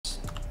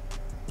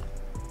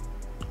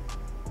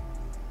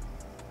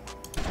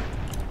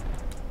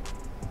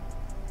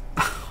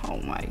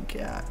my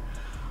god.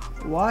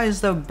 Why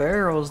is the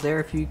barrels there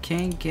if you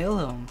can't kill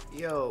them?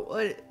 Yo,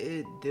 what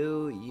it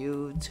do,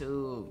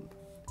 YouTube?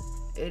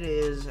 It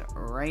is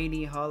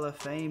Rainy Hall of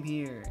Fame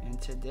here,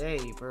 and today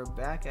we're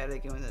back at it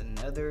again with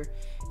another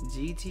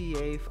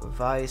GTA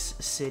Vice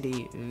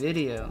City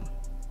video.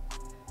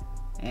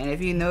 And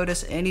if you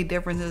notice any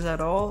differences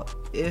at all,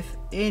 if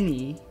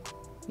any,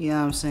 you know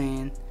what I'm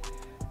saying,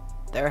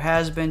 there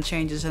has been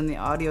changes in the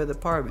audio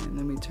department.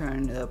 Let me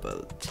turn it up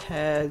a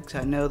tad,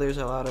 because I know there's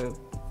a lot of,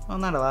 well,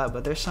 not a lot,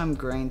 but there's some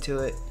grain to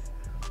it.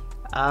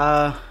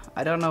 I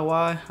don't know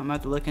why. I'm gonna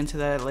have to look into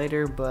that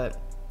later, but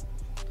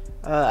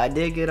I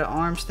did get an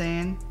arm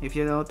stand. If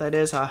you know what that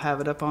is, I'll have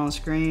it up on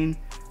screen.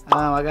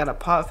 I got a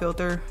pop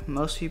filter.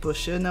 Most people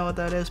should know what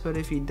that is, but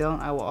if you don't,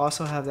 I will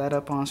also have that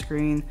up on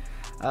screen.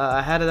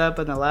 I had it up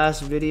in the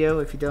last video.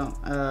 If you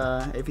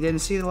didn't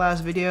see the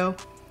last video,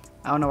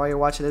 I don't know why you're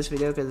watching this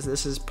video, because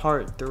this is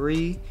part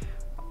 3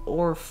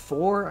 or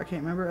 4. I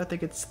can't remember. I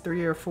think it's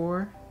 3 or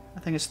 4. I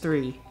think it's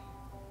 3.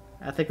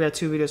 I think we had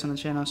 2 videos on the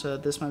channel, so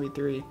this might be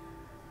 3.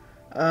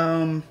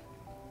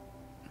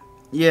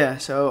 Yeah,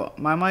 so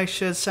my mic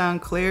should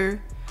sound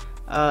clear.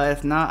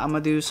 If not, I'm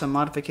gonna do some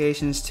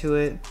modifications to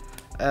it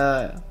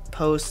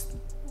post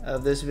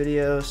of this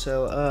video.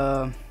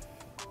 So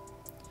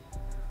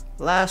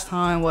last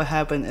time, what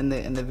happened in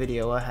the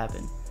video? What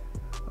happened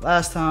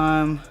last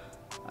time?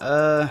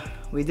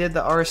 We did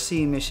the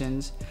RC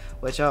missions,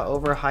 which I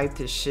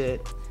overhyped as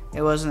shit.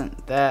 It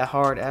wasn't that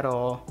hard at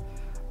all.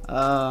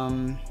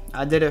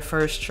 I did it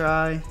first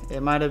try.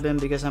 It might have been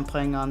because I'm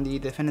playing on the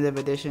definitive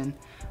edition,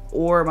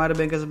 or it might have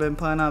been because I've been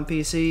playing on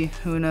PC.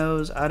 Who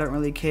knows? I don't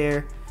really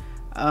care.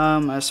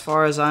 As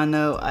far as I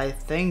know, I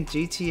think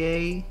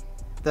GTA,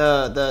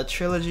 the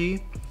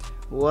trilogy,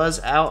 was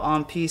out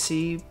on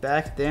PC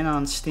back then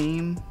on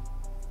Steam,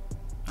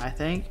 I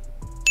think.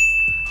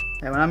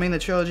 And when I mean the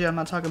trilogy, I'm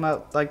not talking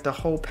about like the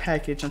whole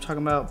package. I'm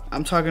talking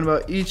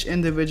about each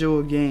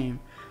individual game.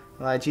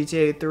 Like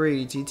GTA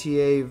 3,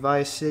 GTA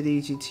Vice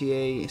City,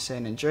 GTA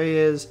San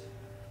Andreas,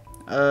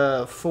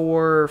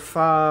 4,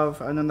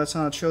 5. I know that's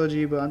not a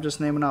trilogy, but I'm just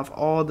naming off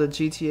all the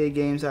GTA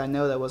games that I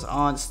know that was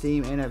on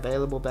Steam and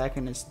available back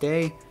in its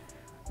day.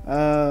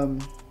 But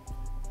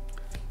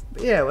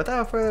yeah,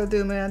 without further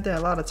ado, man, I did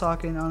a lot of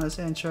talking on this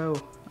intro.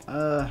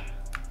 I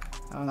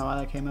don't know why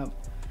that came up.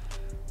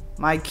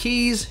 My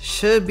keys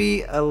should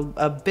be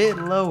a bit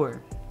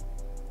lower.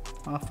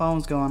 My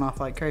phone's going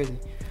off like crazy.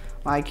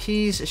 My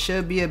keys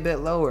should be a bit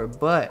lower,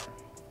 but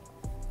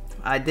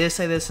I did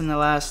say this in the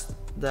last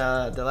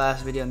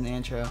video in the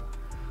intro.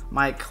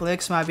 My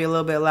clicks might be a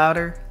little bit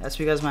louder. That's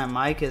because my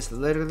mic is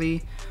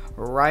literally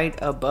right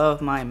above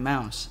my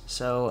mouse.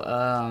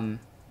 So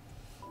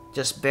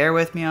just bear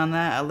with me on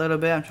that a little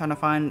bit. I'm trying to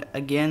find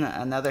again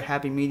another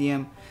happy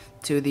medium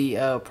to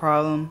the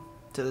problem,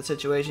 to the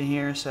situation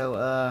here.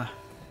 So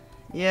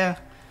yeah,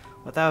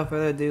 without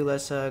further ado,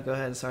 let's go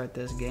ahead and start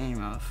this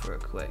game off real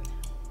quick.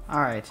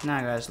 Alright,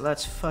 now guys,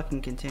 let's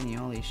fucking continue.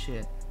 Holy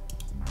shit.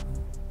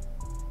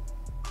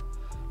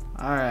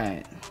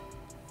 Alright.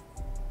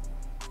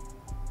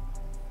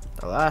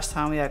 The last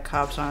time we had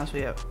cops on us,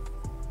 what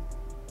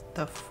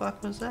the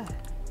fuck was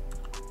that?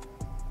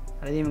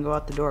 I didn't even go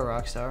out the door,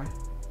 Rockstar.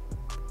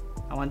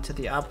 I went to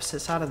the opposite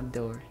side of the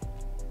door.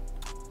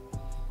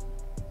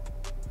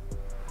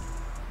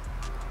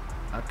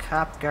 A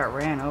cop got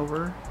ran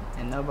over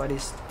and nobody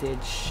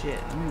did shit.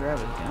 Let me grab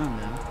his gun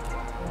though.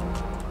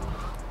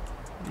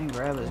 Let me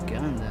grab his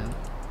gun though.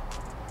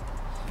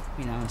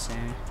 You know what I'm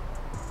saying?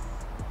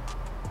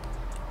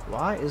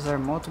 Why is there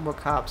multiple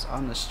cops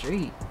on the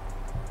street?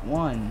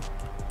 1,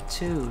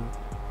 2,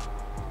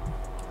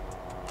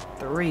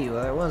 3.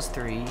 Well, there was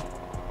 3.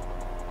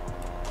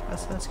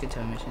 Let's get to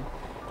a mission.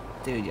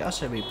 Dude, y'all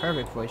should be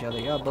perfect for each other.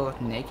 Y'all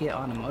both naked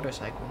on a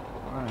motorcycle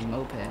or on a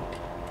moped.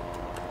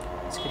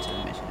 Let's get to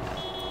the mission now.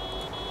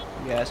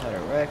 You guys had a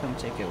wreck, I'm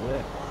take it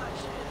whip.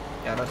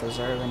 Y'all don't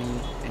deserve any.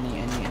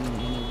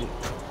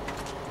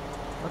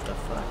 What the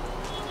fuck?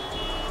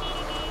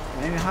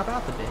 Don't even hop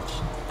out the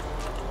bitch.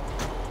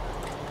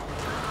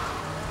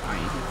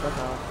 Alright, you can fuck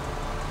off.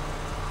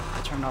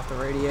 I turned off the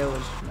radio,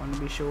 just wanted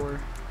to be sure.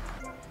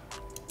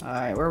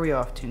 Alright, where are we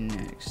off to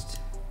next?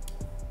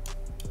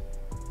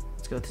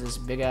 Let's go to this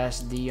big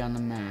ass D on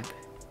the map.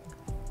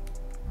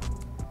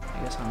 I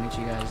guess I'll meet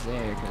you guys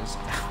there, because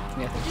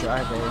we have to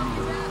drive there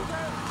anyway.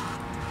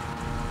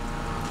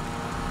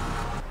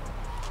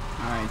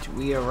 Alright,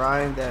 we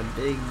arrived at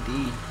Big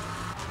D.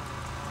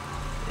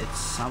 It's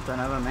something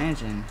of a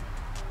mansion.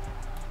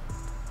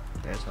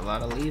 There's a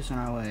lot of leaves in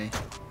our way.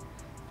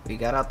 We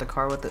got out the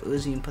car with the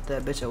Uzi and put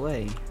that bitch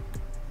away.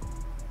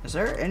 Is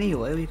there any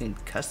way we can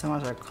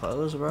customize our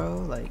clothes, bro?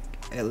 Like,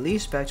 at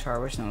least back to our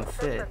original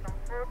fit.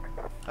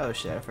 Oh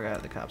shit, I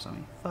forgot the cops on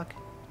me. Fuck.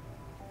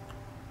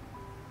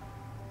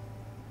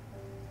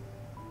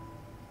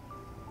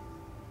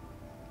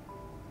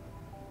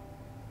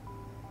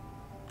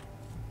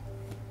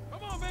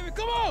 Come on, baby,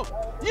 come on!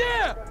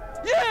 Yeah!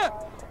 Yeah!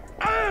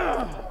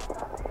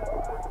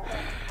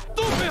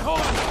 Stupid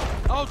horse!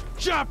 I'll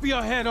chop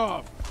your head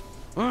off!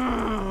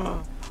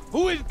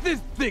 Who is this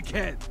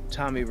dickhead?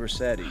 Tommy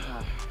Versetti.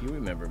 You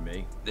remember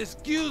me.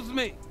 Excuse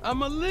me,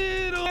 I'm a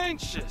little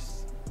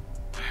anxious.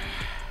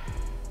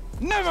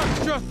 Never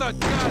trust a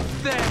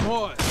goddamn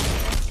horse.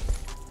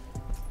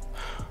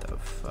 The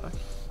fuck?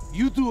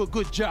 You do a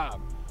good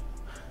job.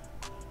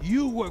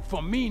 You work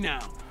for me now.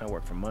 I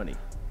work for money.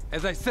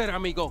 As I said,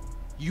 amigo,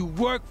 you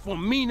work for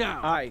me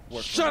now. I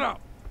work for Shut money.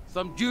 up!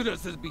 Some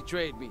Judas has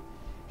betrayed me.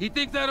 He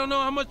thinks I don't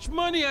know how much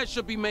money I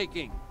should be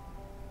making.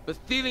 But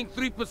stealing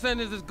 3%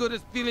 is as good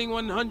as stealing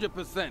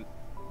 100%.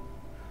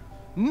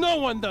 No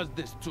one does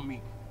this to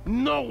me.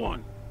 No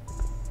one.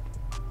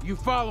 You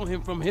follow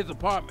him from his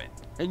apartment,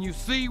 and you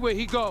see where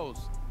he goes.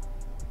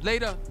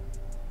 Later,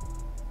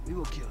 we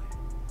will kill him.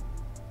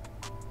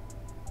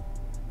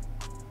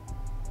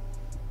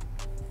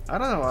 I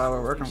don't know why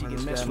we're working You for can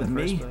this mess guy with in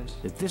the first me? place.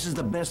 If this is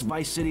the best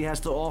Vice City has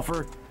to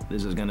offer,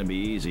 this is gonna be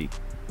easy.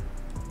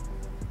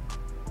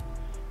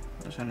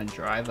 I'm just gonna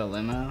drive a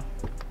limo.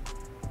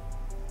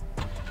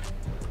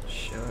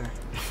 Sure.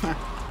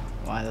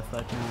 Why the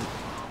fuck not?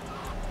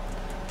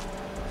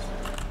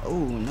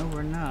 Oh, no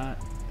we're not.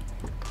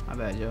 My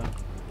bad, Joe.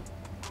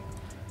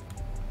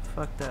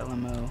 Fuck that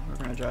limo. We're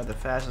gonna drive the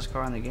fastest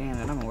car in the game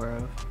that I'm aware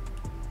of.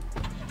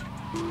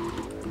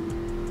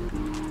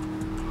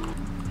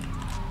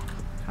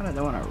 Kinda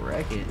don't wanna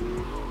wreck it.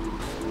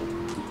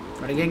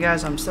 But again,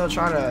 guys, I'm still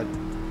trying to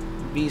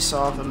be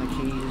soft on the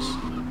keys,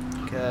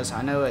 because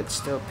I know it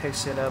still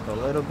picks it up a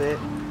little bit.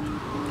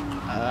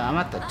 I'm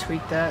gonna have to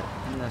tweak that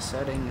in the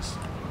settings,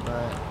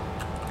 but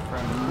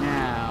for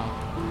now,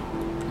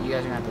 you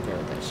guys are gonna have to bear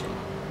with that shit.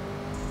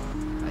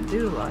 I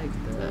do like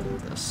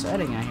the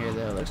setting out here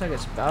though. It looks like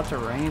it's about to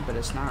rain, but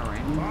it's not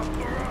raining.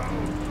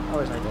 I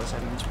always like that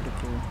setting, it's pretty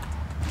cool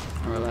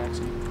and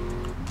relaxing.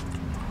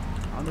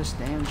 All this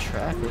damn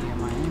traffic in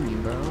Miami,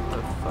 bro. What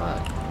the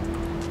fuck?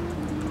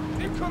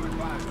 They're coming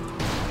by.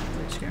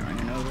 Let's get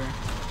running over.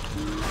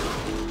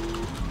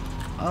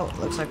 Oh,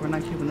 looks like we're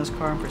not keeping this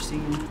car in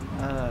pristine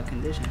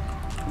condition.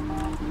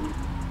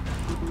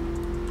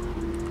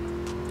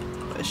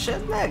 But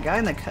shouldn't that guy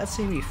in the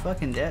cutscene be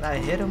fucking dead? I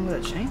hit him with a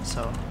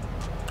chainsaw.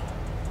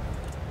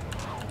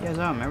 You guys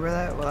all remember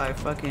that? Well, I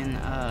fucking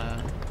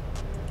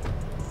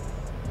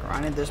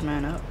grinded this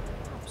man up.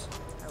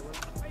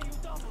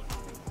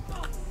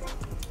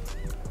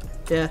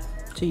 Death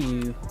to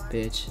you,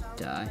 bitch,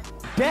 die.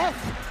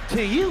 Death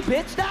to you,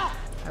 bitch, die!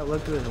 I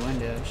looked through his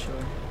window,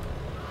 sure.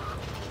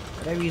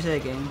 Whatever you say,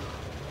 game.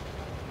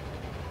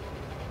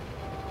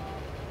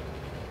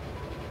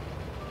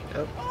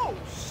 Oh. Oh,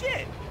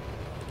 shit!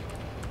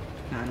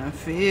 Kinda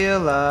feel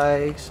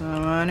like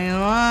somebody's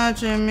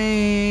watching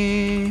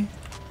me.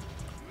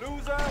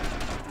 Loser!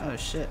 Oh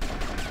shit.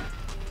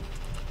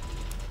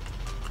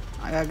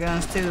 I got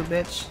guns too,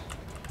 bitch.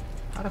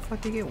 How the fuck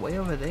did you get way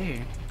over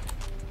there?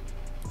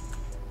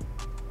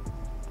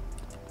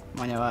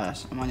 I'm on your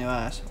ass. I'm on your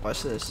ass.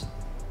 Watch this.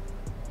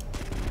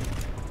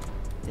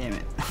 Damn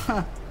it.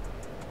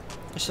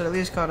 I should at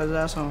least caught his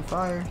ass on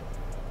fire.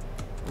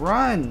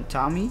 Run,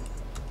 Tommy.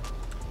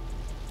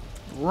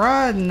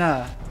 Run!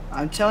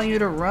 I'm telling you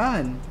to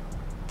run.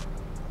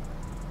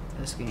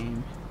 This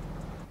game.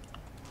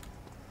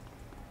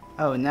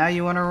 Oh, now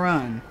you want to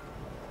run.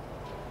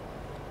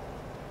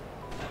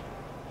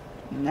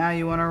 Now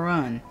you want to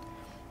run.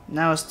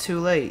 Now it's too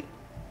late.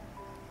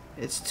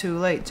 It's too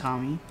late,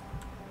 Tommy.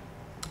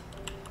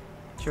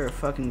 Sure,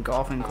 fucking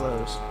golfing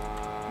clothes.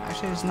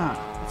 Actually, it's not.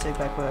 I take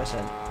back what I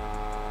said.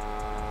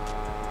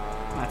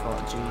 My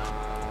fault, G.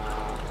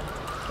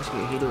 I just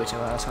get heated with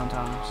your ass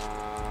sometimes.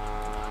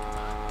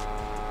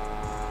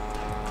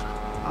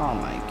 Oh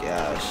my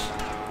gosh.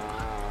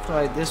 I feel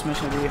like this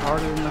mission would be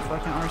harder than the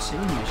fucking RC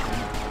mission.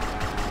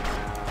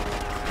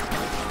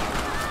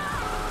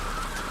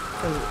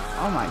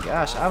 Oh my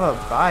gosh, I have a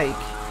bike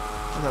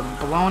with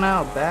a blown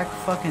out back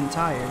fucking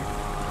tire.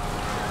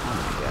 Oh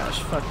my gosh,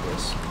 fuck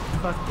this.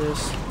 Fuck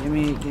this. Give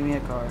me a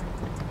car.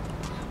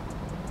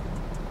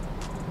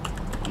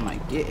 I'm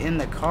like, get in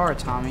the car,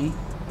 Tommy.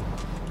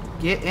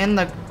 Get in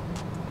the...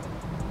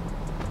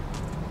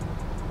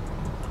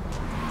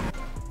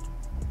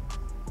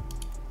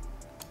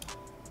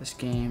 This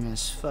game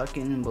is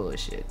fucking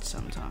bullshit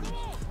sometimes.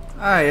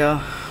 Alright,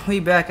 yo. We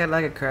back at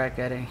like a crack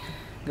addict.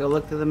 Go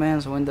look through the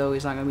man's window.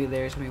 He's not gonna be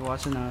there. He's gonna be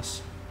watching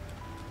us.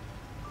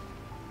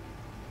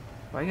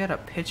 Why you got a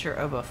picture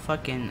of a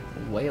fucking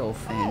whale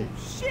fin? Oh,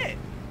 shit!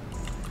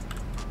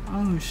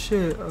 Oh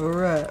shit,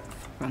 alright.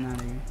 Run out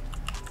of here.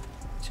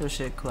 It's your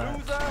shit clap.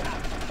 Loser!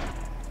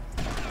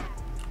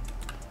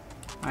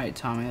 Alright,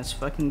 Tommy, let's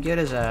fucking get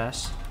his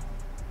ass.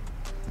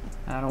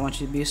 I don't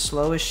want you to be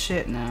slow as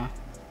shit now.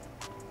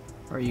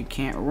 Or you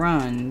can't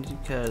run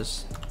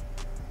because...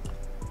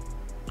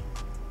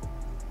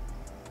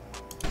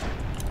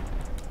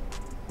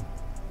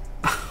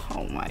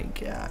 Oh my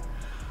god.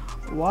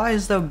 Why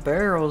is the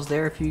barrels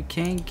there if you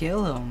can't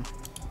kill him?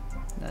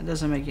 That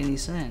doesn't make any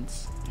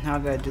sense. Now I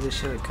gotta do this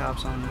shit with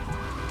cops on me.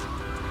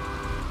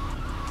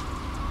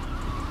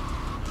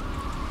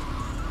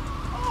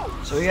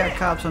 So we got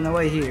cops on the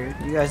way here.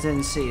 You guys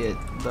didn't see it,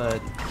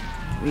 but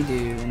We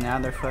do, and now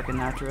they're fucking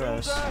after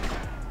us.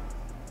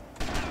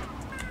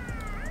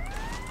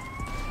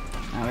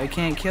 Now we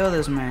can't kill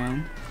this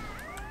man.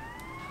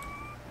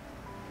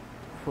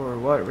 For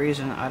what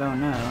reason, I don't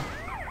know.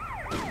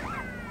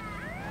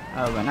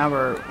 Oh, but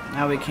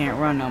now we can't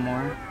run no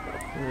more.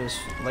 This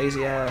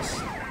lazy ass,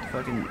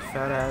 fucking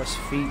fat ass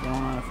feet don't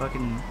wanna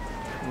fucking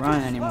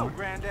run anymore.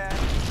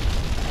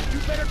 You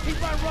better keep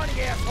on running,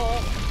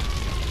 asshole.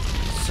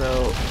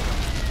 So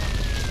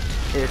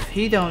if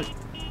he don't,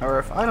 or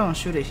if I don't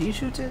shoot it, he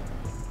shoots it.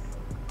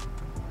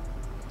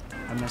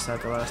 I missed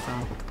that the last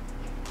time.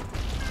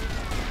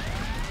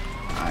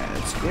 Alright,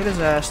 let's get his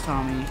ass,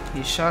 Tommy.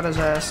 He shot his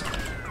ass.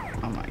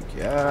 Oh my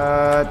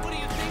god.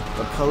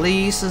 The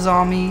police is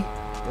on me.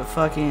 The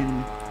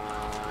fucking...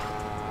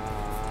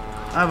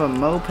 I have a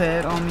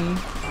moped on me.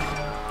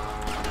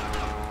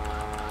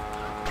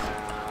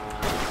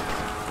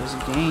 This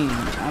game.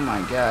 Oh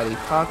my god, he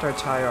popped our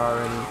tire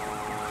already.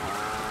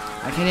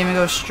 I can't even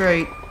go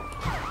straight.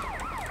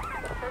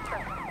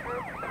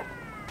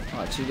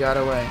 Watch, he got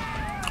away.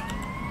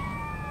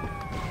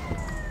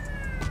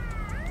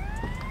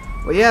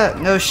 Well, yeah,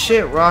 no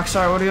shit,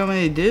 Rockstar. What do you want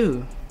me to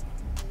do?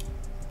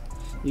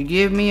 You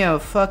give me a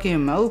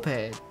fucking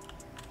moped.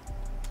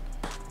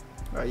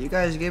 Bro, you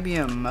guys give me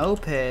a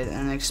moped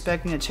and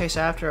expect me to chase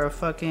after a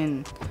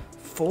fucking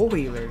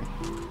four-wheeler.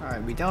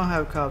 Alright, we don't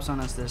have cops on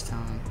us this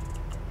time.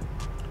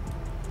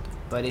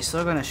 But he's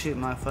still gonna shoot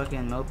my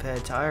fucking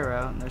moped tire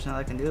out, and there's nothing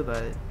I can do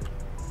about it.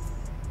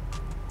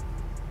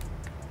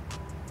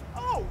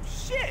 Oh,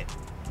 shit!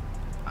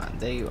 I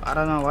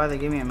don't know why they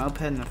gave me a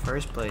moped in the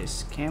first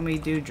place. Can't we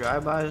do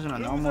drive-bys on a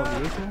normal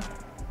vehicle?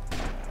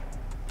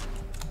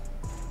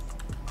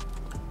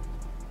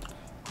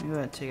 I'm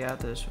gonna take out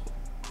this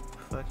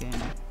fucking...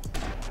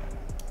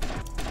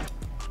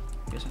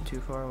 Guess I'm too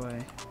far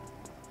away.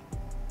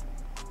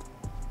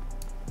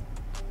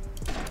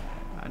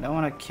 I don't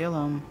want to kill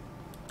him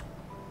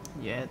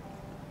yet.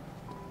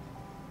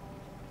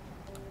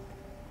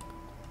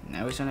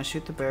 Now he's gonna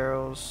shoot the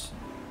barrels.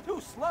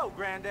 Too slow,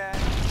 Granddad.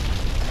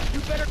 You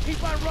better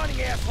keep on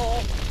running,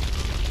 asshole.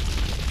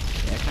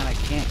 Yeah, I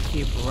kinda can't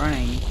keep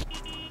running.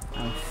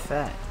 I'm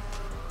fat.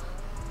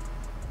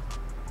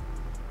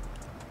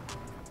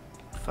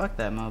 Fuck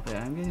that moped.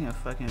 I'm getting a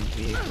fucking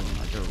vehicle,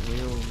 like a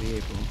real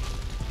vehicle.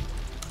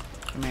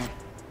 Come here.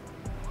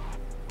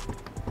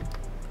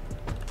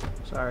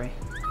 Sorry.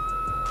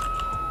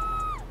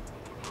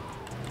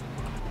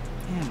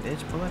 Damn,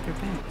 bitch, pull up your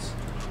pants.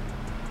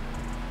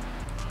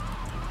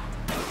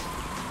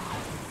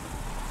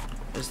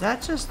 Is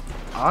that just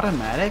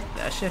automatic?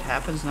 That shit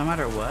happens no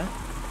matter what?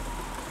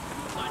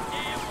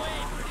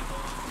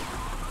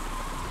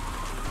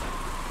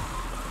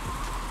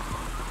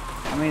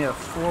 I mean, a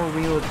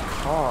four-wheeled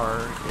car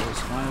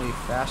is going to be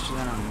faster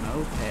than a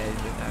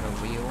moped without a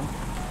wheel.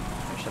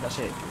 Or should I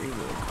say a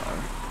three-wheeled car?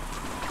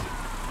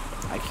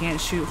 I can't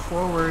shoot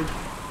forward.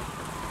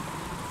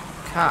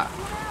 Cop.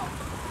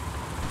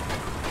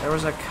 There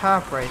was a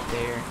cop right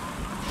there.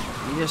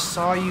 He just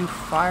saw you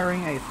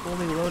firing a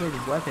fully loaded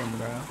weapon,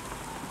 bro.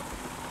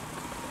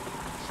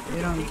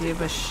 They don't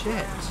give a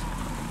shit.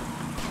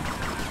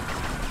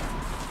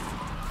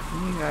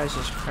 Can you guys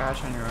just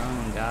crash on your own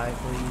and die,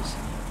 please?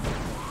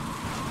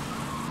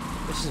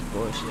 This is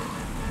bullshit.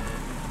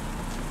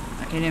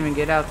 I can't even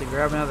get out to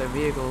grab another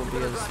vehicle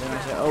because then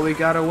I say, oh, we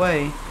got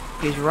away.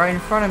 He's right in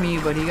front of me,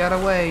 but he got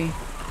away.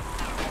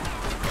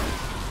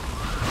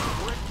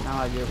 Now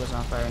my vehicle's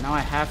on fire. Now I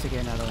have to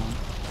get another one.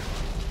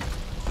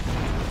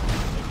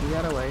 He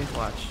got away.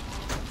 Watch.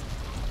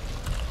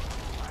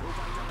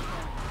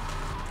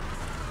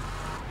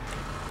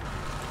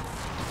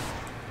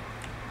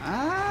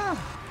 Ah!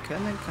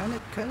 Cutting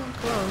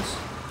close.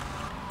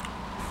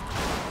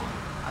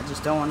 I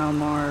just don't want no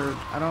more.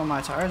 I don't want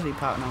my tires to be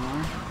popped no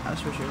more. That's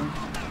for sure. Oh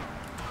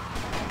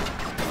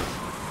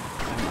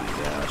my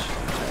gosh. I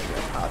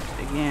got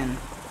popped again.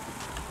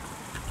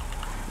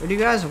 What do you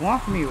guys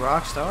want from me,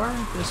 Rockstar?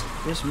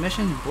 This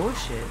mission's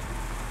bullshit.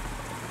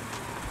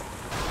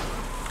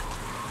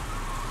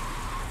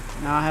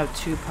 Now I have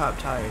 2 pop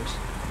tires.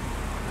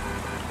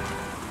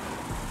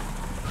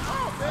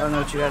 I don't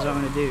know what you guys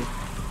want me to do.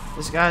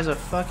 This guy's a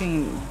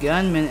fucking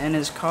gunman in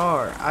his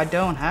car. I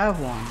don't have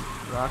one,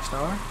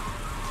 Rockstar.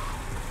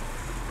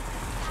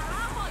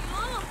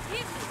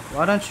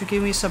 Why don't you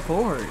give me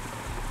support?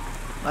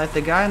 Like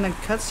the guy in the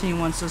cutscene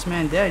wants this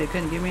man dead. He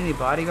couldn't give me any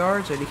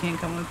bodyguards, or he can't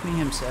come with me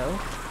himself.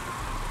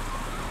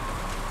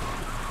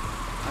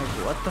 Like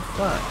what the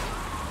fuck?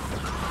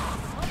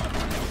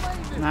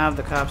 Now I have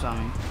the cops on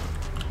me.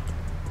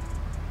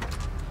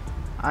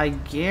 I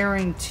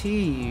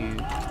guarantee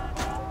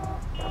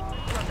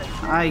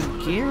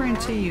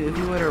you, if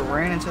you would have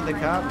ran into the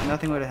cop,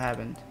 nothing would have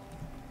happened.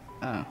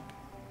 Oh.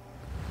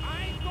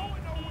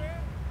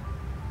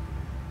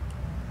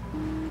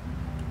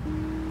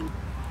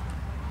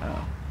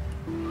 Oh.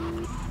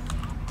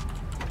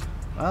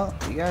 Well,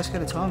 you guys could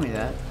have told me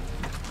that.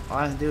 All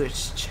I have to do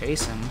is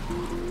chase him.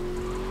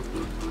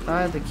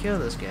 I had to kill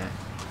this guy.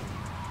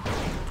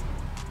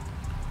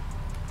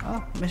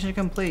 Oh, mission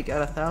complete.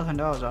 Got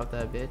 $1,000 off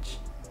that bitch.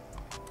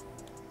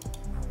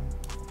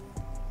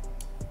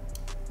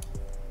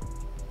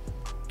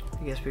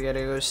 I guess we gotta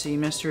go see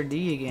Mr.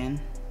 D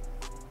again.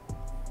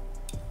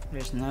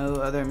 There's no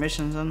other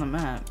missions on the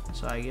map,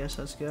 so I guess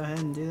let's go ahead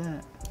and do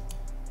that.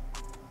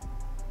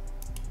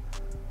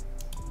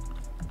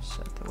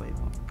 Set the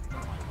waypoint.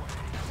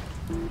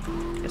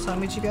 Guess I'll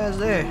meet you guys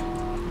there.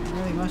 Ain't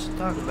really much to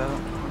talk about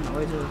on the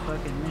way to the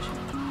fucking mission.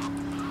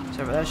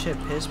 Except for that shit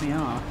pissed me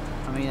off.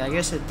 I mean, I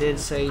guess it did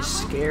say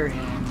scare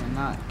him and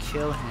not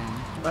kill him.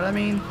 But I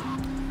mean,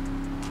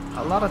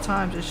 a lot of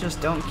times it's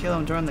just don't kill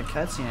him during the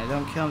cutscene or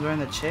don't kill him during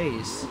the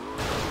chase.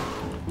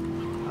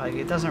 Like,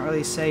 it doesn't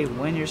really say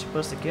when you're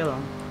supposed to kill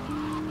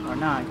him or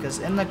not. Because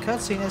in the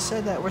cutscene it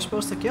said that we're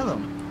supposed to kill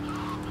him.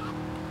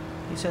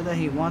 He said that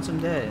he wants him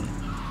dead. If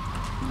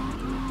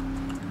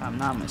I'm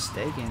not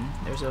mistaken.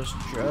 There's those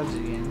drugs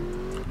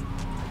again.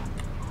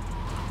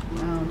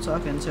 Now I'm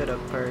talking to the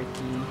perky.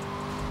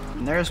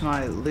 And there's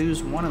my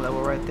lose one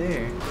level right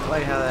there. I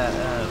like how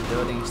that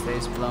building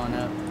stays blown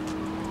up.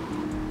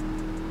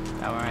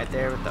 That one right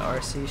there with the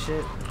RC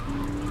shit.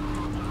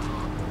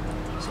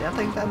 See, I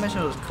think that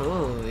mission was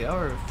cool. Y'all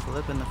were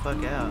flipping the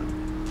fuck out.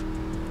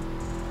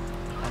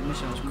 That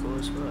mission was cool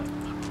as fuck.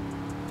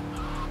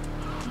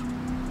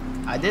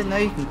 I didn't know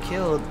you can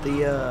kill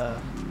the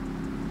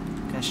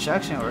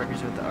construction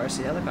workers with the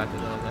RC helicopter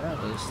though. That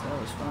was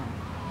fun.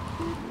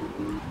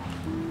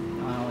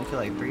 I only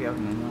killed like 3 of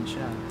them in one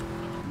shot.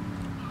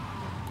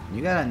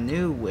 You got a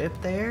new whip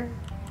there?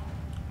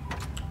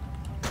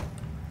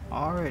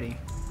 Already.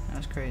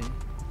 That's crazy.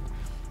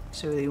 Let's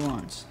see what he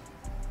wants.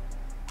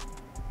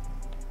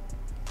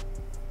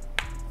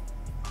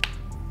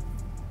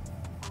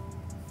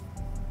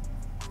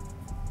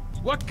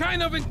 What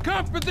kind of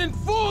incompetent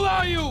fool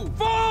are you?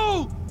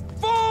 Fool!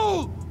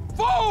 Fool!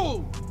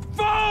 Fool!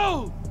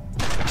 Fool!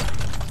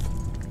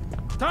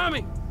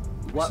 Tommy!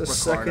 It's the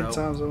second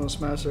time someone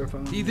smashed their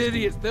phone. These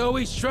idiots, they're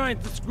always trying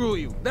to screw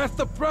you. That's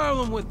the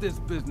problem with this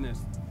business.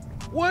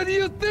 What do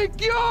you think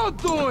you're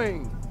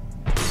doing?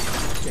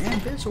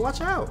 Damn, bitch,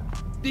 watch out.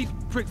 These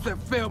pricks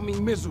have failed me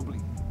miserably.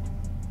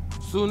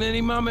 Soon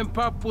any mom and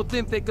pop will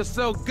think they could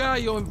sell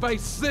Gallo in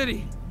Vice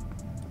City.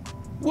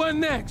 What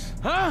next,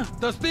 huh?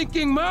 The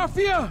stinking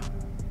mafia?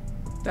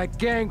 That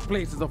gang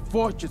place is a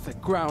fortress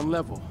at ground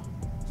level.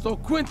 So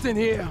Quentin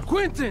here,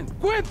 Quentin!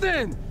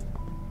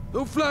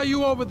 He'll fly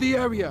you over the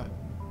area.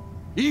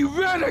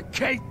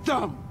 Eradicate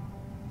them!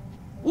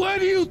 What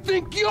do you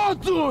think you're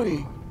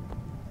doing?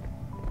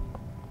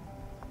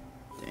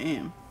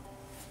 Damn.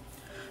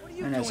 What are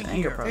you And that's doing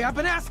anger here? problem. Hey, I've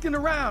been asking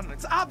around.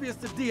 It's obvious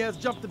that Diaz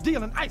jumped the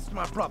deal and iced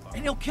my brother.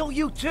 And he'll kill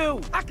you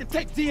too. I can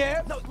take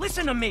Diaz. No,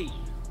 listen to me.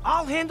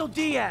 I'll handle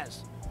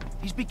Diaz.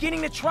 He's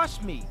beginning to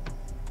trust me.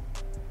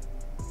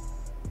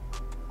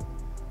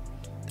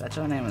 That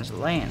your name is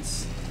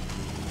Lance.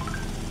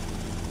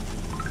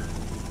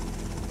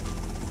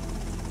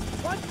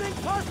 One thing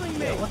puzzling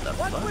me. Yo, what the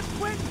fuck? with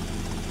Quentin?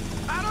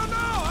 I don't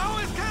know. I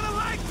always kind of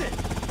liked it.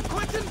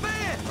 Quentin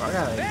Vance. Bro, I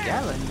got a Vance.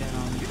 gallon gun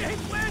on me. You hate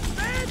Lance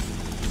Vance?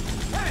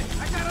 Hey,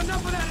 I got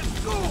enough of that at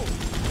school.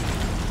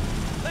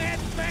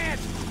 Lance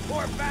Vance,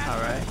 poor bastard.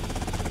 Alright.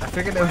 I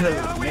figured they would Where the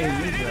hell have are we made me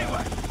headed drop.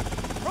 anyway?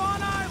 Prawn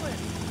Island.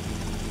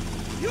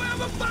 You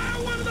ever fire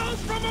one of those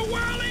from a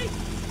whirly?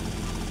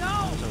 No.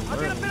 That was a I'll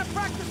get a whirly. bit of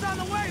practice on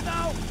the way,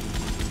 though.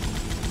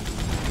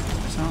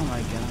 That's not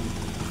my gun.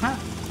 Huh?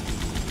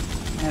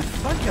 Man,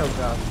 fuck your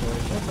golf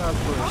course. Your golf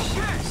course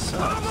Okay, we're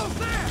sucks. almost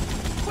there.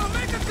 We'll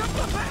make a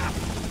couple of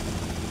passes.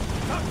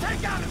 So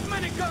take out as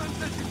many guns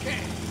as you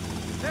can.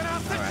 Then I'll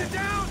sit Alright. you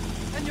down,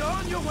 and you're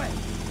on your way.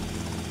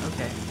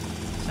 Okay.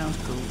 Sounds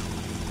cool.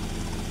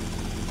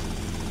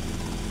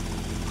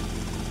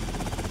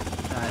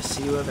 Can I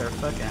see where they're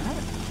fucking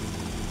at?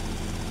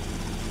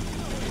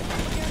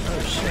 Oh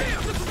shit.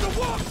 Damn, this is the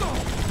war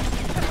zone.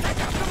 Let's take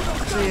out some of I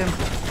those see guns. him.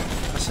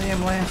 I see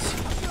him, Lance.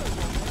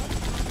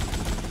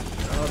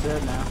 They're all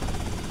dead now.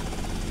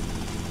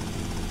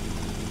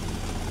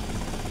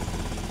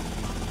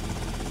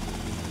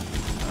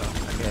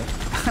 Oh, okay.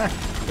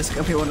 This is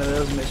gonna be one of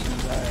those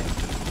missions, alright.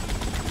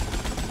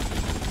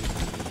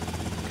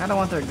 Kinda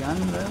want their gun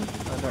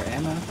though, or their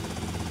ammo.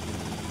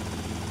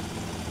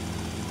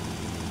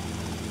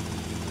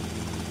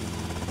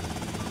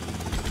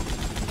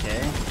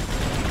 Okay.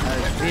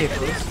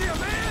 Vehicles. Here,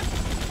 man.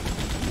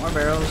 More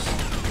barrels.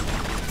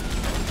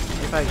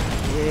 If I,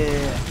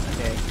 yeah,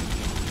 okay.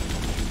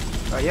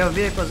 Alright, yo,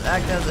 vehicles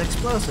act as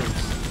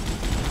explosives.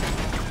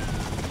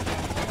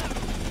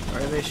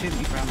 Where are they shooting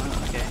me from?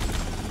 Oh, okay.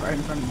 Right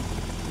in front of me.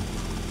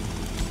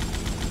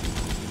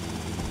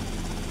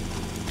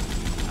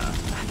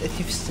 How did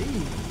you see?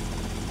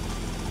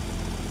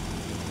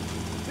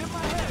 Hit my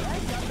head. I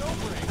ain't got no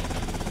break.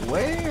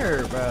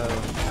 Where, bro?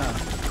 Oh.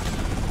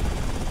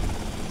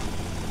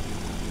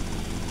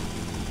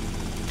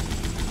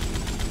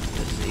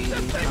 This is easy.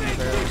 This thing Ton of ain't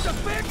barrels. cheap to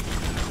fix.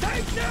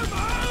 Take them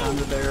out. Ton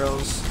of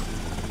barrels.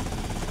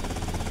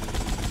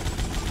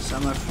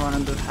 Some in front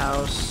of the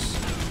house.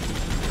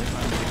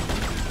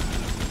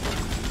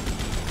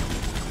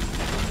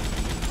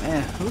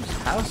 Man, whose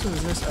house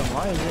is this and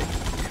why is it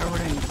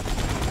covered in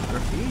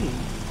graffiti?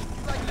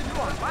 Like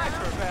you on my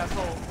curve,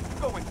 asshole.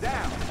 Going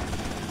down.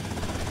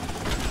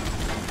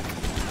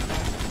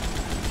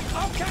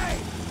 Okay.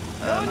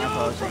 My On your own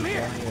apologies. from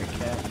here. Here,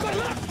 cat. Good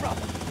luck,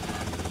 brother.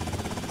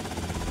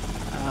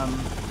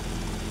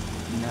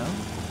 No.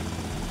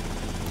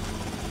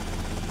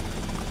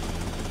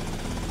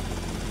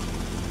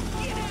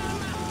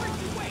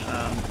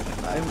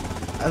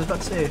 I was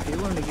about to say, if you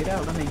wanted to get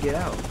out, let me get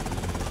out.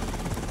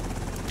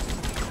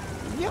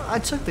 Yeah, I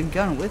took the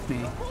gun with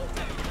me.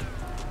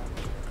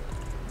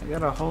 I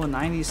got a whole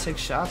 96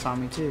 shots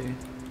on me too.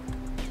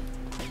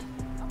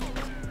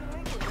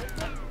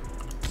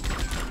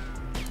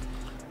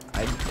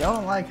 I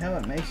don't like how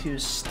it makes you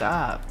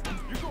stop.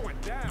 You're going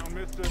down,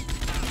 mister.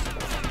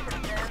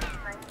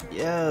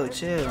 Yo,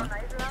 chill.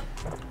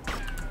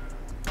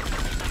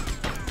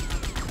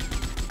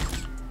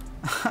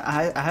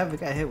 I haven't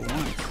got hit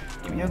once.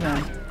 Give me your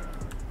gun.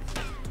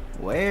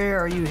 Where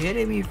are you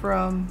hitting me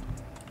from?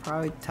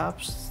 Probably top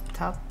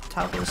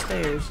of the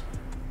stairs.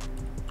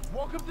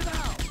 Welcome to the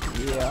house.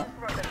 Yeah.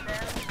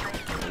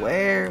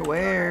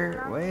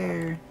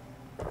 Where?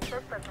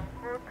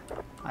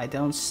 I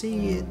don't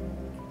see it.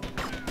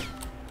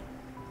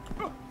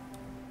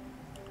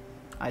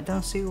 I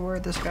don't see where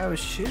this guy was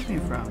shooting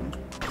me from.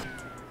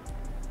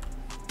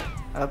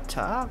 Up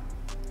top?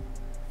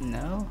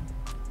 No.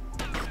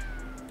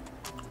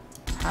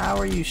 How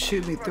are you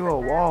shooting me through a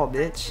wall,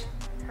 bitch?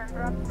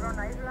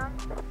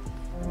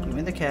 Give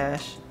me the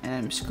cash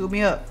and scoop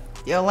me up.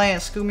 Yo,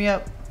 Lance, scoop me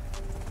up.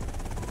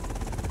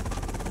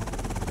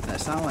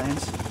 That's not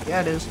Lance.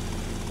 Yeah, it is.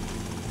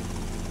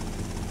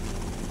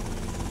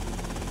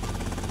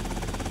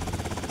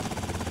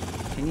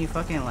 Can you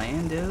fucking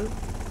land, dude?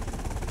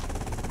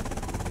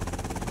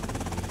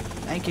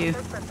 Thank you.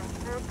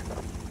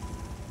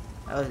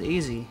 That was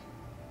easy.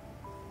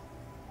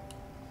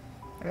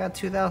 I got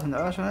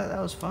 $2,000 from that. That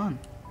was fun.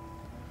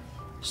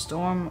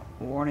 Storm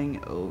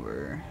warning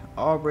over.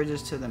 All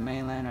bridges to the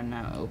mainland are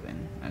now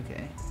open.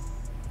 Okay.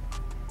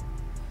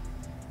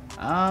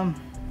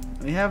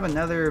 We have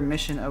another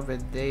mission over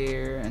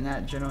there in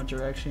that general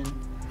direction.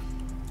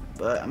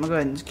 But I'm gonna go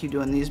ahead and just keep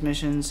doing these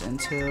missions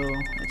until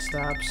it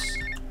stops.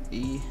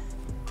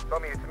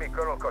 Tommy, it's me,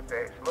 Colonel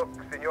Cortez. Look,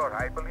 senor,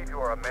 I believe you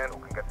are a man who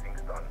can get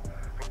things done.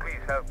 So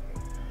please help me.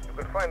 You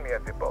can find me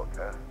at the boat,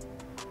 huh?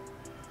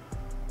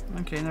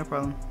 Okay, no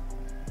problem.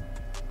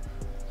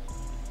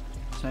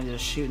 So I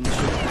just shoot and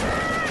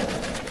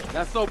shoot.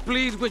 Not so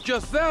pleased with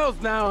yourselves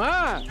now,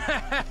 huh?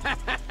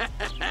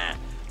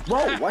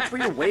 Whoa, watch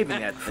where you're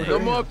waving at thing. No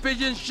more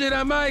pigeon shit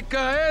on my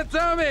car, eh,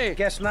 Tommy?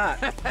 Guess not.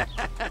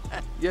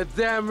 You're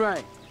damn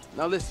right.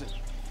 Now listen,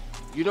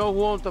 you know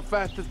who owns the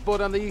fastest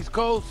boat on the East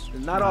Coast?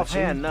 Not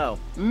offhand, no.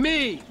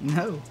 Me!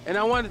 No. And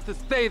I want it to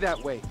stay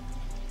that way.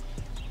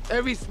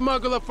 Every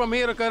smuggler from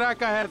here to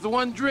Caracas has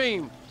one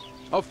dream,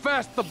 a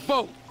faster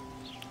boat.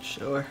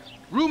 Sure.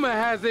 Rumor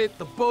has it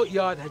the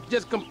boatyard had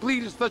just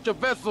completed such a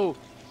vessel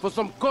for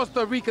some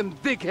Costa Rican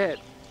dickhead.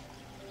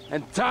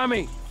 And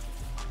Tommy,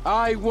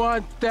 I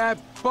want that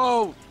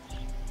boat.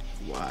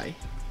 Why?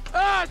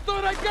 Ah, I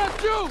thought I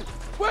got you!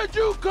 Where'd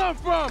you come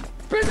from?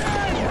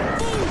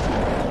 Pinhead!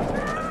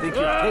 I think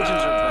your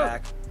pigeons are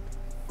back.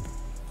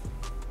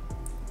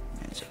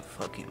 Man's a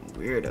fucking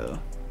weirdo.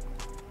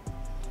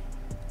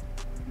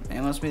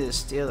 Man wants me to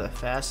steal the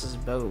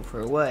fastest boat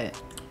for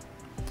what?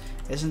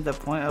 Isn't the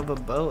point of a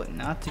boat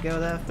not to go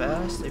that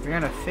fast? If you're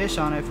gonna fish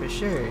on it, for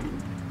sure, you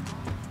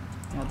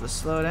have to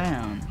slow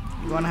down.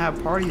 You wanna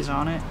have parties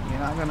on it, you're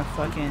not gonna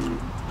fucking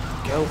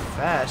go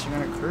fast, you're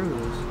gonna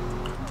cruise.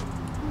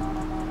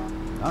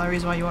 The only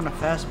reason why you want a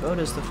fast boat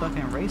is to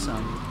fucking race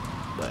them.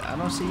 But I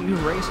don't see you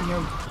racing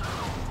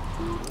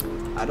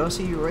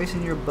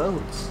your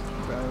boats,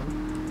 bro.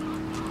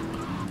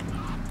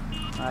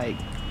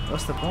 Like,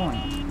 what's the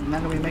point? You're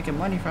not gonna be making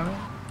money from it.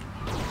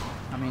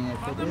 I mean,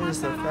 if it is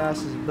the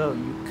fastest boat,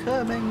 you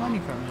could make money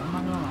from it. I'm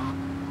not gonna lie.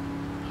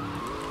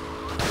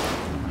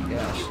 Oh my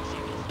gosh.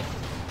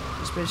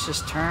 This bitch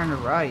just turned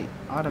right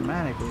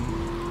automatically.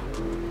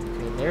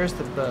 Okay, there's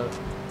the boat.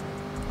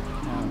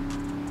 No,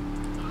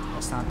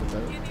 that's not the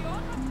boat.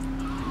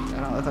 That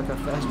don't look like a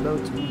fast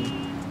boat to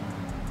me.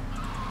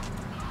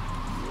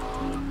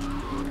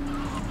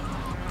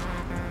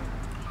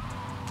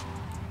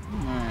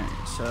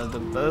 Alright, so the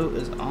boat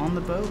is on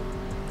the boat?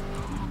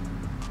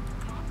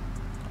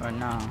 Or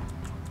no?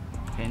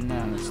 Okay,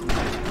 no, it's not.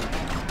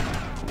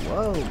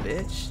 Whoa,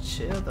 bitch,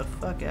 chill the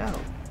fuck out.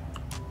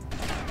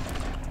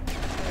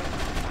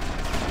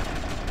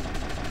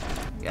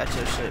 Got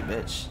your shit,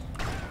 bitch.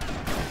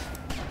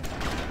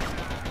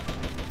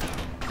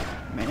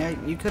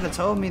 Man, you could have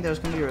told me there was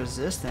gonna be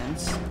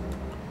resistance.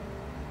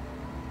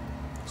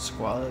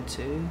 Squallow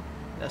 2?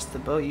 That's the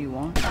boat you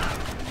want?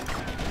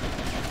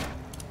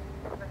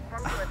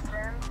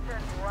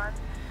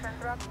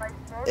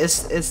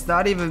 It's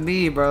not even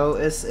me, bro.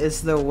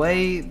 It's the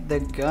way the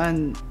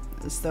gun,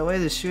 it's the way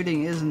the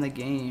shooting is in the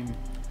game.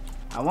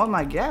 I want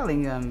my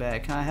Gatling gun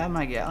back. Can I have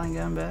my Gatling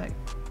gun back?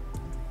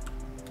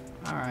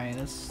 All right,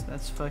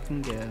 let's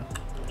fucking go.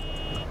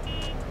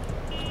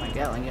 My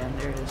Gatling gun,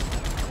 there it is.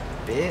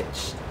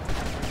 Bitch,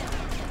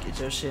 get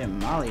your shit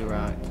molly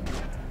rocked.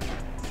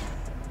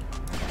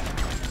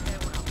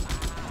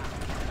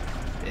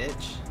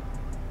 bitch.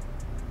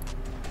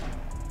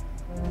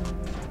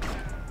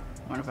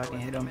 Wonder if I can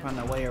hit him from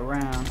the way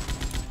around.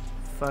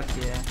 Fuck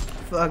yeah.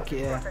 Fuck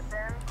yeah.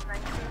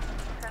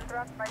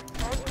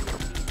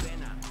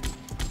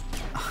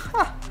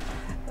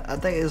 I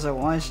think it's a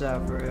one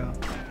shot for real.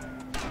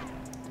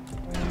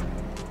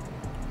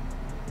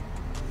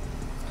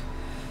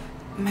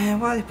 Man,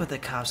 why they put the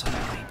cops on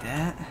it like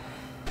that?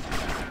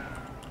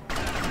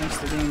 Makes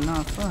the game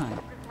not fun.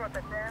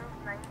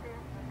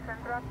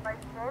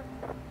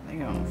 They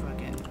gonna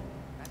fucking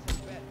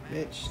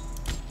bitch,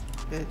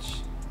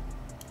 bitch,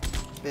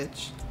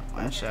 bitch.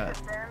 One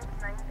shot.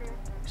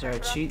 Is there a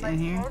cheat in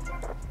here?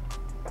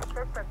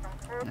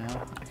 No,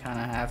 I kind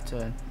of have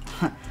to.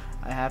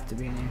 I have to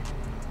be in here.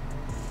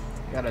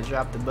 Gotta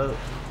drop the boat.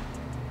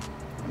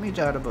 Let me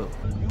drive the boat.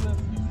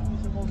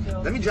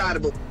 Let me drive the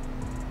boat.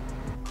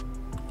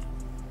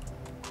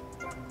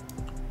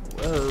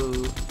 Whoa.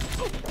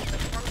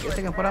 Good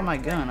thing I put out my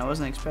gun. I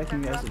wasn't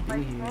expecting you guys to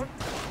be here.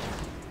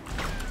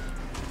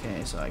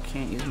 Okay, so I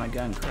can't use my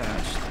gun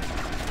crouched.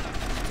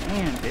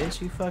 Damn, bitch,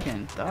 you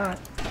fucking thought.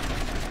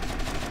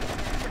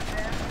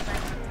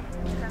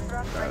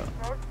 Bro.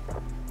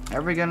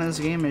 Every gun in this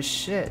game is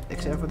shit,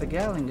 except for the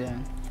Gatling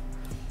gun.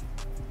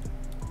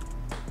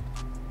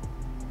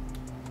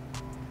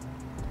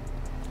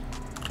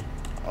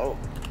 Oh,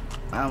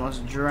 I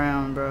almost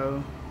drowned,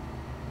 bro.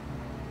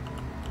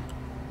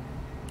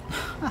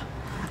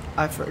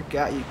 I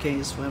forgot you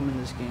can't swim in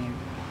this game.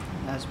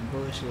 That's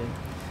bullshit.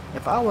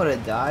 If I would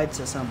have died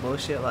to some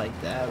bullshit like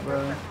that,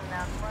 bro,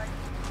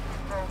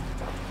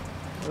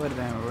 it would have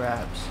been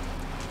raps.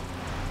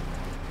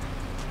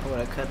 I would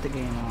have cut the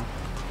game off.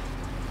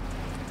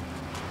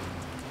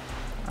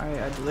 Alright,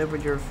 I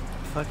delivered your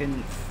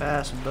fucking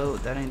fast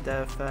boat. That ain't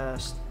that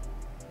fast.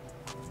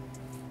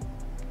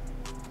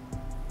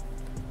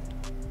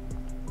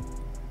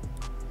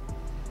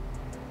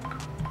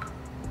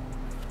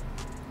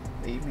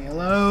 Leave me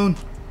alone.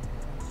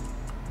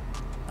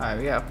 Alright,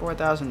 we got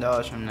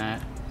 $4,000 from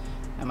that.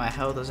 And my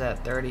health is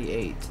at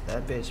 38.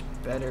 That bitch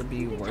better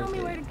be worth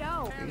it.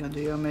 We're gonna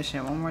do your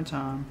mission one more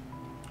time.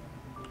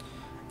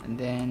 And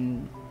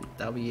then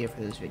that'll be it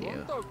for this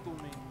video.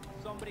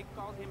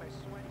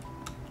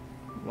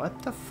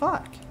 What the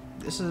fuck?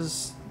 This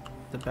is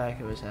the back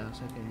of his house,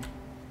 okay.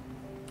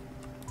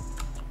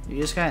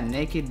 You just got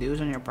naked dudes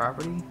on your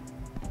property?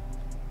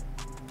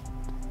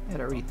 You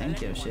gotta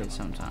rethink your shit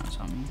sometimes,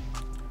 homie.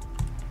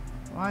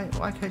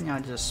 Why couldn't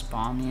y'all just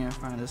spawn me in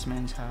front of this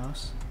man's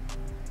house?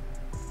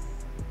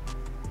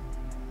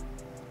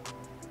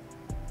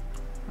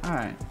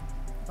 Alright.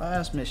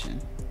 Last mission.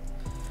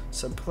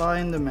 Supply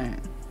and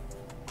demand.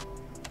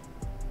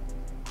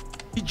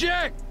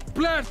 Jack!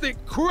 Plastic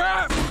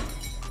crap!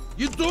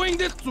 You doing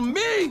this to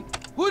me?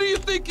 Who do you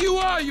think you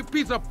are, you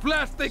piece of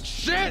plastic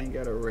shit? Ain't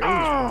got a rage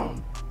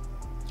problem.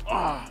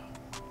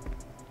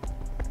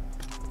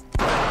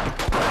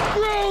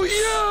 Bro,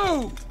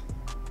 you!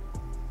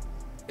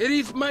 It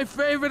is my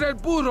favorite El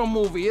Burro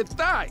movie. It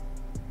died.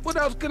 What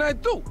else can I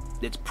do?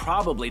 It's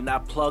probably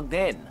not plugged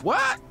in.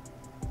 What?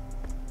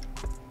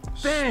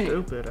 Dang.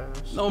 Stupid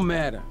ass. No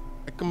matter.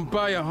 I can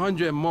buy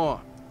 100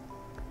 more.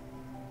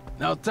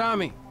 Now,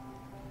 Tommy.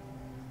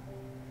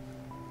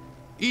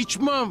 Each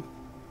month,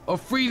 a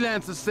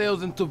freelancer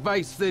sails into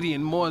Vice City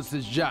in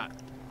Morris's yacht.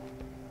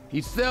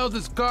 He sells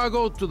his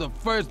cargo to the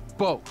first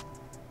boat.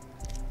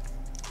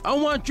 I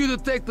want you to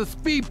take the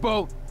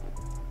speedboat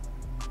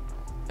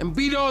and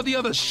beat all the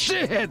other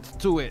shitheads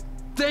to it.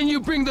 Then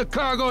you bring the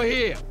cargo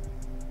here.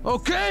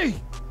 Okay?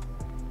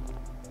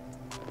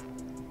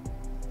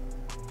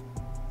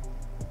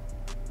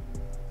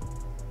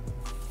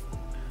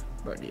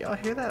 Bro, do y'all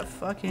hear that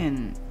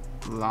fucking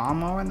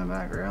lawnmower in the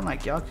background?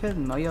 Like, y'all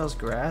couldn't mow y'all's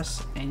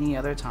grass any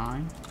other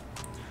time.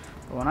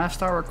 But when I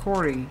start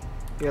recording,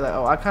 you're like,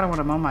 oh, I kind of want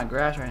to mow my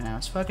grass right now.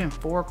 It's fucking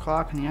 4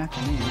 o'clock in the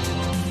afternoon.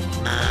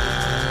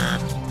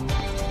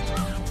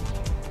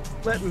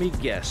 Let me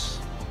guess.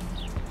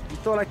 You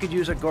thought I could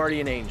use a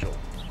guardian angel.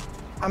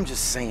 I'm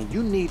just saying,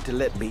 you need to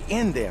let me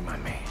in there, my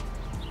man.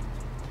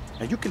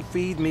 Now, you can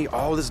feed me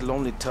all this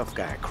lonely tough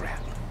guy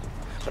crap.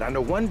 But I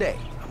know one day,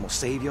 I'm gonna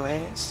save your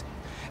ass,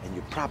 and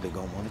you're probably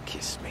gonna want to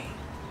kiss me.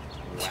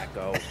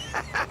 Wacko.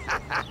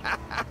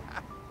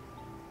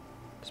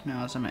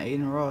 Smells some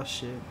Aiden Ross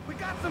shit. We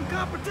got some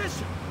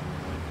competition.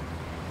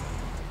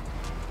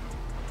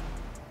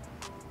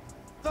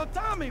 So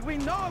Tommy, we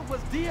know it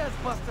was Diaz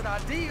busted our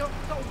deal.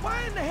 So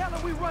why in the hell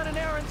are we running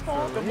errands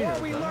for him? The more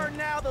we learn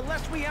now, the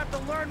less we have to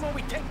learn when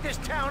we take this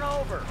town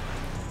over.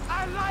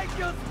 I like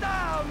your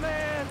style,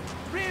 man.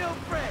 Real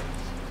fresh.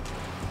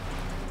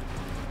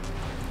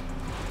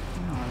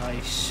 You don't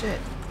like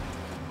shit.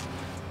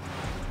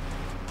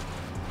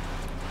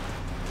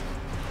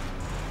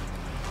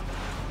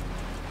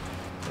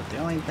 But the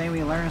only thing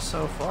we learned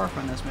so far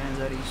from this man is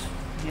that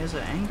he has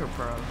an anger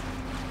problem.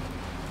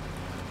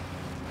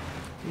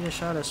 He just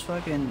shot his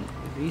fucking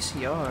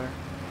VCR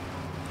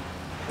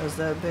because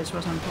that bitch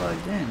wasn't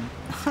plugged in.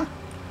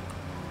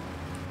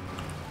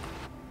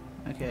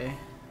 Okay,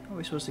 are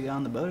we supposed to get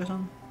on the boat or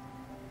something?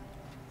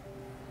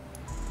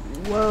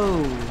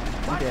 Whoa.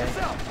 Watch Okay.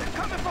 yourself. They're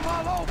coming from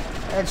all over.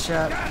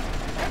 Headshot. Guys,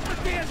 hit the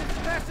gears as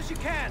fast as you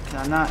can. Can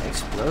I not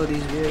explode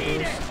these Eat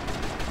vehicles?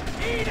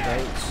 it. Eat it.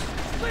 Boats.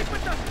 Sleep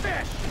with the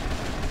fish.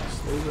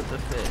 Sleep with the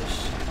fish.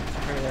 I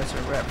heard that's a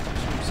reference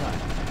from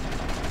something.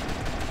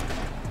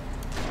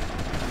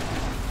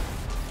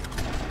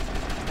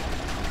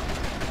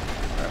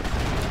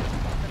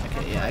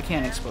 Okay, yeah, I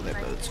can't explode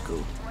their boats.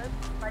 Cool.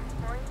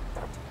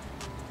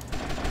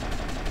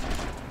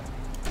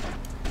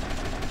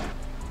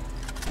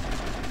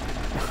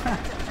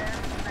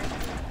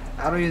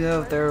 I don't even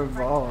know if they're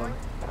evolved.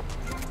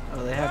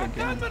 Oh, they have a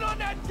gun. Gunman on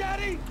that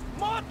jetty.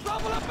 More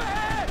trouble up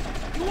ahead.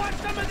 You want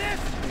some of this?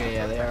 Okay,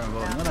 yeah, they are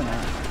evolved. No, they're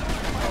not.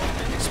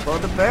 Explode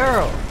the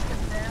barrel.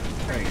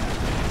 There you go.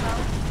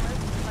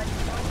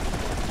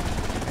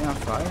 Are they on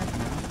fire?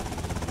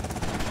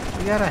 No.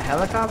 We got a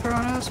helicopter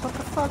on us? What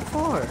the fuck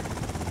for?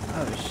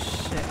 Oh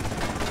shit.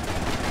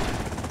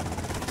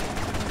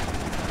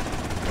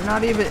 We're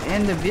not even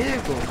in the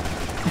vehicle.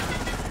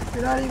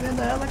 You're not even in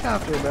the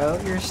helicopter, bro.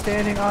 You're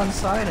standing on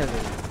side of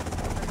it.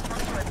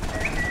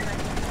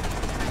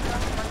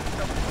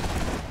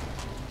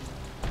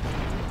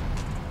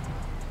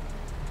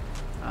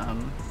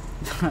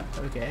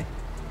 Okay.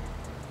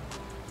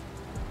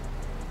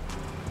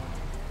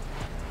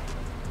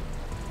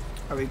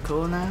 Are we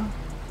cool now?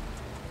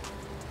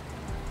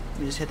 Let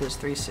me just hit this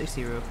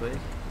 360 real quick.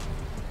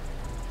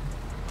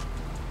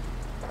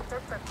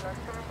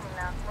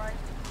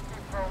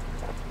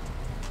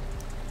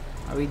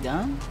 Are we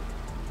done?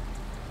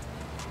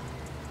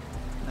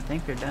 I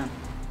think we're done.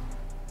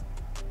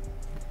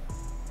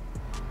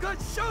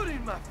 Good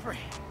shooting, my friend.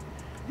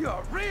 You're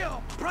a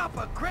real,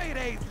 proper grade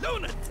A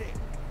lunatic.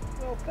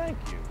 Well, thank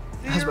you.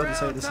 I was about to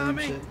say around, the same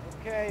Tommy. shit.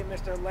 Okay,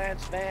 Mr.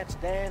 Lance Vance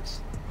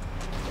Dance.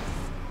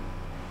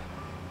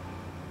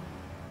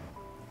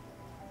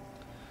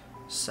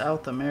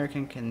 South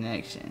American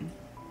Connection.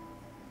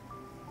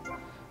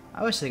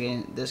 I wish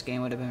this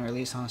game would have been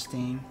released on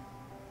Steam.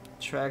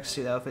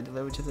 Tracksuit outfit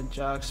delivered to the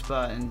jock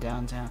spot in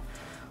downtown.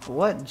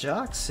 What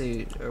jock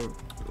suit or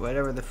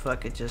whatever the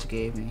fuck it just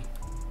gave me?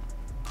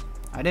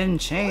 I didn't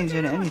change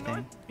into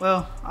anything.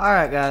 Well,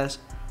 alright guys.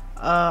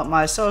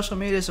 My social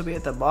medias will be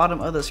at the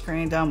bottom of the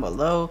screen down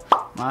below.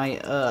 My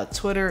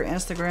Twitter,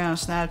 Instagram,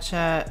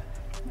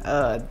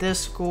 Snapchat,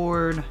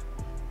 Discord,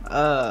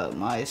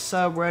 my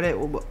subreddit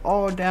will be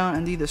all down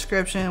in the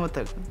description with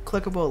the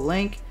clickable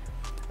link.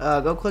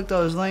 Go click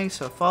those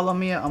links or follow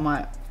me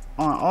on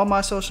all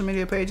my social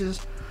media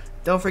pages.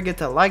 Don't forget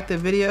to like the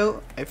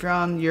video. If you're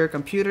on your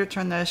computer,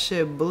 turn that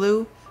shit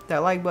blue. That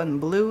like button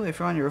blue. If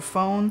you're on your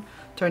phone,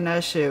 turn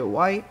that shit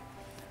white.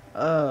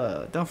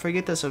 Don't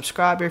forget to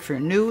subscribe if you're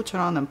new.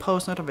 Turn on them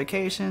post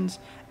notifications.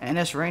 And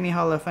it's Rainy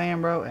Hall of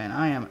Fame, bro. And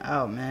I am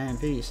out, man.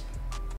 Peace.